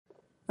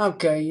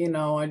Okay,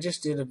 I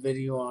just did a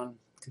video on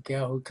the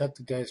gal who cut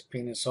the guy's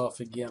penis off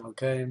again,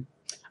 okay?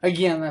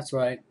 Again, that's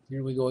right.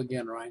 Here we go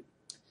again, right?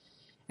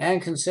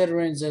 And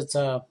considering it's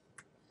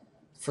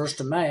 1st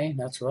of May,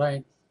 that's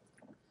right.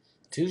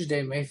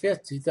 Tuesday, May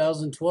 5th,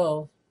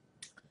 2012.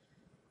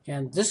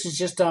 And this is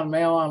just on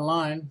Mail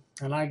Online,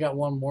 and I got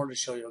one more to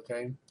show you,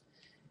 okay?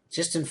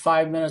 Just in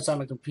 5 minutes on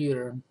the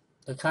computer,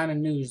 the kind of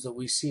news that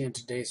we see in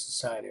today's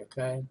society,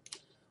 okay?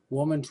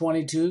 Woman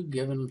 22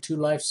 given 2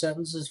 life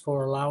sentences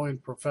for allowing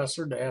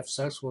professor to have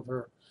sex with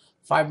her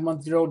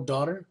 5-month-old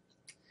daughter.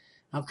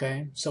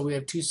 Okay, so we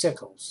have 2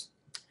 sickles.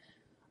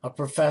 A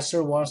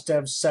professor wants to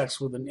have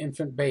sex with an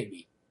infant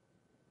baby.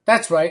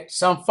 That's right,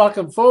 some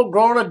fucking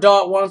full-grown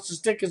adult wants to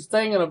stick his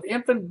thing in an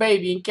infant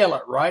baby and kill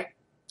it, right?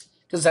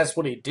 Because that's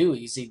what he'd do,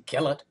 he'd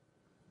kill it.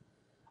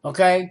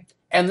 Okay,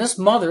 and this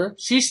mother,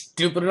 she's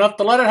stupid enough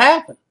to let it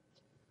happen.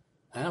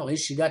 Well, at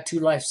least she got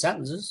 2 life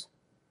sentences.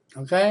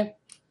 Okay?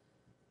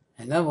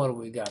 And then what do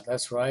we got?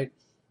 That's right.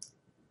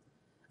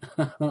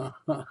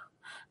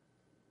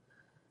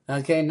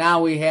 Okay,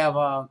 now we have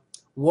a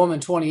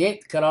woman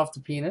 28 cut off the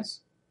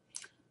penis.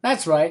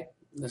 That's right.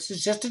 This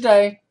is just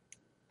today.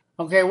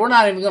 Okay, we're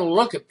not even going to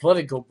look at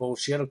political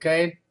bullshit,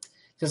 okay?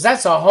 Because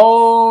that's a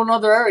whole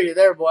other area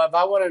there, boy. If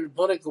I went into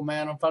political,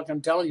 man, I'm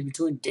fucking telling you,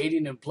 between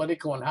dating and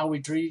political and how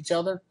we treat each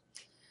other,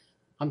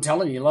 I'm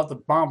telling you, let the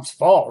bombs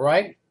fall,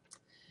 right?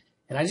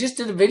 And I just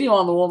did a video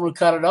on the woman who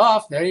cut it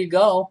off. There you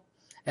go.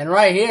 And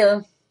right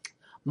here,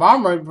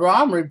 Mom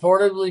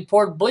reportedly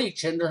poured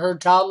bleach into her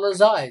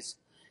toddler's eyes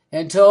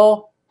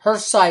until her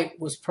sight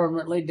was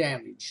permanently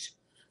damaged.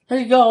 There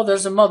you go.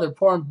 There's a mother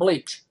pouring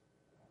bleach.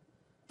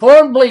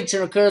 Pouring bleach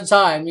in a kid's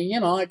eye. I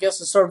mean, I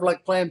guess it's sort of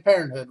like Planned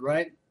Parenthood,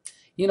 right?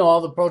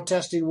 All the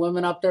protesting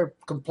women up there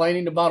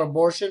complaining about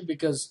abortion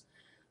because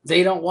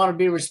they don't want to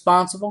be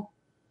responsible.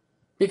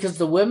 Because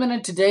the women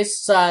in today's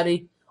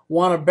society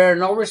want to bear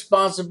no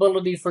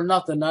responsibility for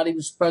nothing, not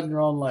even spreading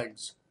their own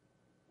legs.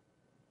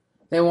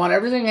 They want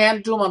everything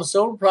handed to them on a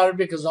silver platter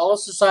because all of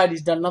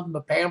society's done nothing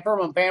but pamper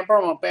them and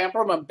pamper them and pamper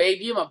them and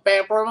baby them and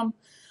pamper them.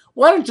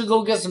 Why don't you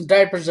go get some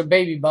diapers and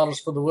baby bottles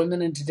for the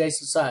women in today's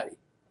society?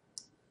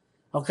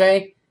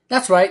 Okay?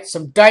 That's right,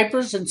 some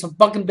diapers and some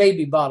fucking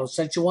baby bottles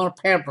since you want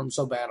to pamper them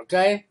so bad,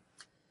 okay?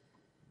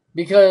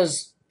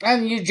 Because,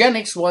 and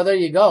eugenics, well, there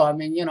you go. I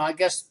mean, I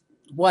guess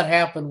what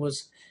happened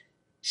was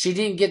she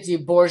didn't get the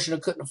abortion or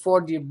couldn't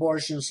afford the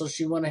abortion, so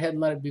she went ahead and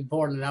let it be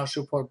born, and now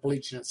she'll pour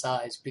bleach in its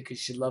eyes because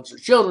she loves her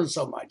children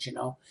so much,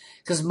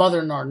 Because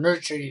mothers are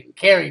nurturing and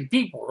caring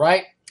people,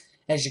 right?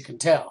 As you can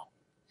tell.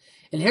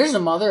 And here's a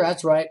mother,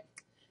 that's right,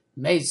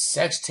 made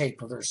sex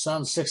tape with her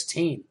son,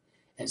 16,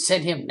 and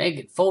sent him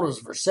naked photos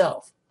of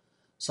herself.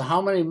 So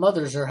how many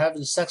mothers are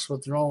having sex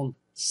with their own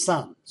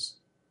sons?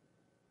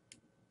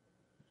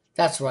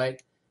 That's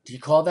right. Do you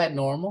call that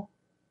normal?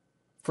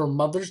 For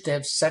mothers to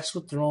have sex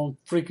with their own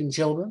freaking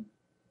children?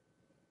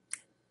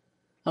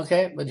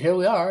 Okay, but here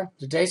we are.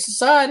 Today's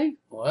society.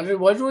 What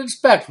do we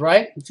expect,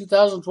 right? In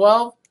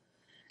 2012?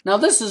 Now,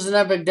 this is an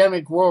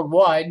epidemic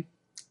worldwide.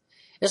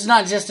 It's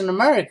not just in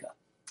America.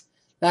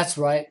 That's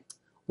right.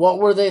 What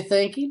were they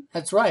thinking?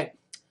 That's right.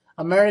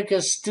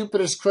 America's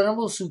stupidest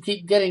criminals who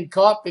keep getting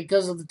caught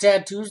because of the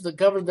tattoos that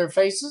covered their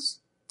faces?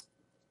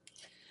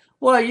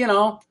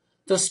 Well,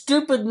 the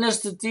stupidness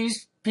that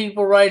these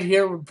people right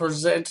here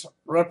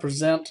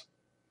represent.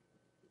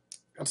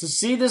 To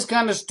see this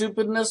kind of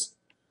stupidness,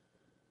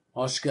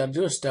 all you got to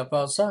do is step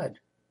outside.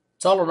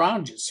 It's all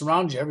around you. It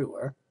surrounds you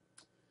everywhere.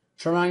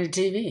 Turn on your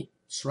TV. It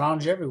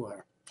surrounds you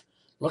everywhere.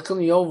 Look in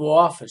the Oval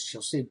Office.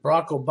 You'll see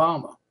Barack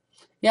Obama.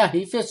 Yeah,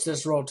 he fits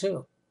this role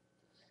too.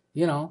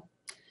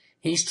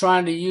 He's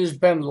trying to use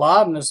bin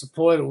Laden as a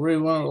ploy to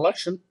re-win an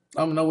election.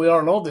 I mean, we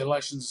all know the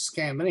election's a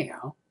scam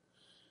anyhow.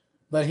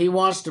 But he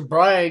wants to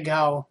brag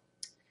how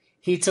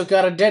he took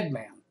out a dead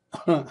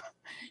man.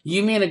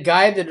 You mean a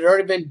guy that had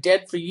already been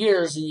dead for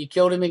years and you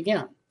killed him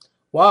again?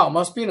 Wow,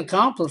 must be an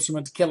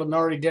accomplishment to kill an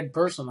already dead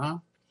person, huh?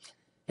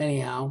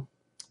 Anyhow.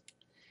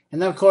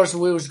 And then, of course, if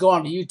we was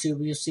going to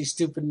YouTube, you'll see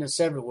stupidness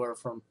everywhere,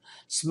 from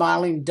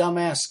smiling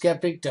dumbass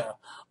skeptic to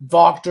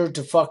Voctor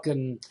to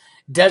fucking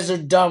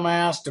desert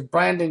dumbass to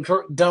Brandon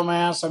Kirk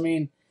dumbass. I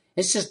mean,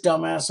 it's just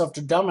dumbass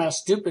after dumbass.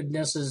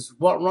 Stupidness is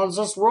what runs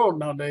this world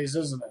nowadays,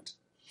 isn't it?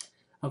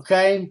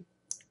 Okay?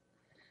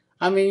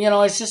 I mean,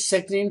 it's just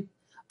sickening.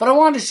 But I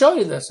wanted to show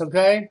you this,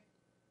 okay?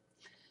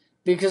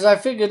 Because I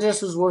figured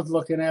this was worth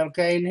looking at,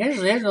 okay? And here's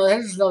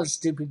another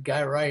stupid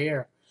guy right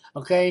here,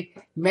 okay?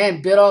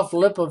 Man bit off the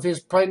lip of his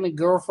pregnant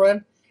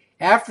girlfriend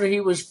after he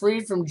was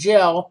freed from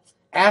jail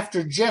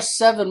after just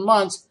 7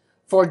 months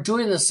for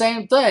doing the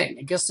same thing.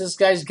 I guess this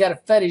guy's got a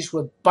fetish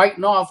with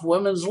biting off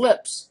women's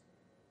lips.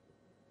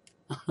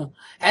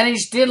 And he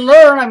didn't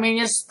learn. I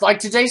mean, it's like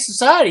today's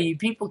society.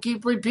 People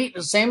keep repeating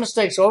the same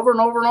mistakes over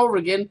and over and over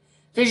again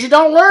because you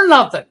don't learn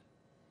nothing.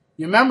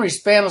 Your memory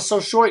span is so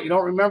short you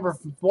don't remember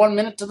from 1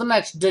 minute to the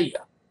next, do you?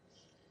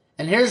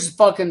 And here's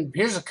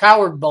a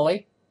coward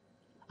bully.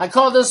 I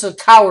call this a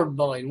coward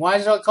bully. And why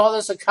do I call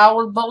this a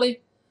coward bully?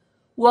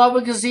 Well,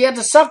 because he had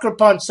to sucker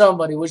punch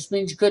somebody, which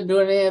means you couldn't do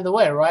it any other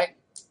way, right?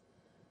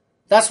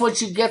 That's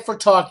what you get for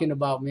talking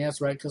about me.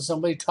 That's right, because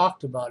somebody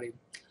talked about him.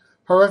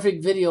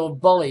 Horrific video of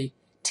bully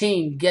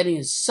teen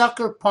getting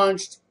sucker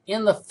punched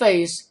in the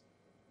face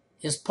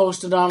is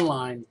posted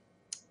online.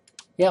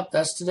 Yep,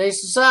 that's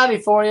today's society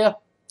for you.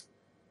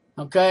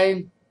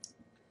 Okay?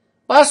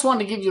 Well, I just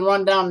wanted to give you a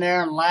rundown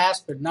there, and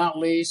last but not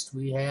least,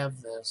 we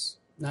have this.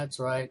 That's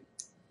right.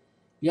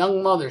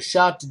 Young mother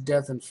shot to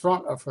death in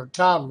front of her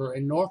toddler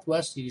in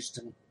Northwest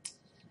Houston.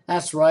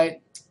 That's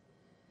right.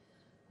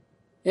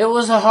 It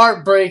was a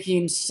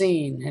heartbreaking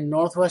scene in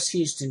Northwest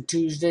Houston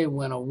Tuesday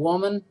when a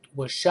woman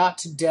was shot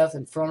to death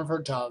in front of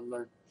her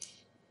toddler.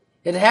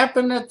 It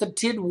happened at the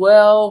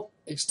Tidwell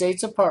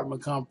Estates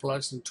apartment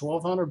complex in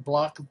 1200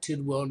 block of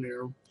Tidwell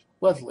near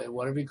Wethley,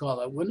 whatever you call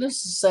that.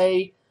 Witnesses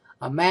say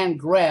a man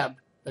grabbed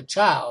the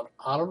child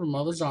out of her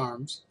mother's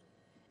arms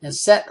and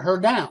set her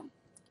down.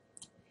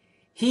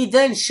 He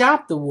then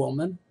shot the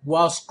woman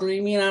while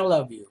screaming, "I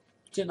love you."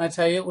 Didn't I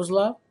tell you it was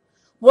love?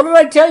 What did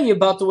I tell you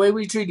about the way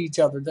we treat each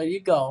other? There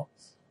you go.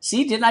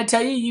 See, didn't I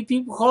tell you you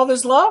people call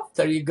this love?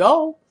 There you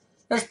go.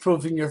 There's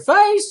proof in your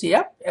face.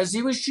 Yep, as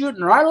he was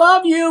shooting her. "I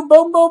love you."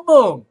 Boom, boom,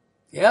 boom.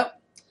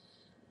 Yep.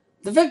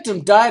 The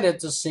victim died at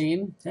the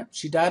scene. Yep,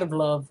 she died of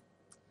love.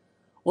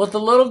 With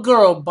the little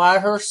girl by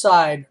her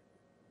side,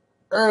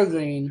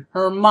 urging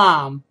her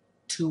mom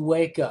to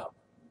wake up.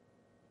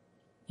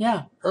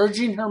 Yeah,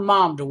 urging her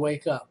mom to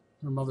wake up.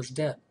 Her mother's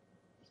dead.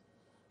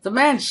 The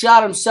man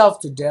shot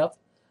himself to death.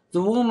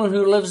 The woman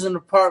who lives in the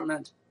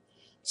apartment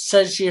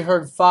says she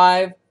heard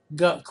 5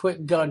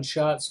 quick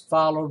gunshots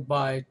followed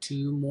by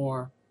 2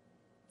 more.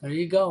 There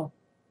you go.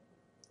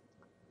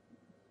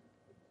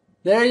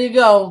 There you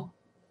go.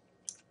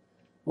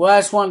 Well, I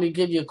just wanted to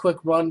give you a quick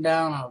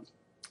rundown of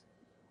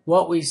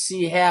what we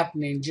see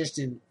happening just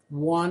in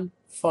one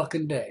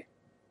fucking day.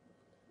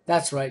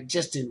 That's right,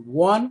 just in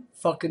one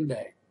fucking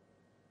day.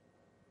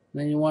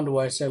 Then you wonder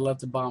why I say let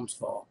the bombs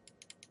fall.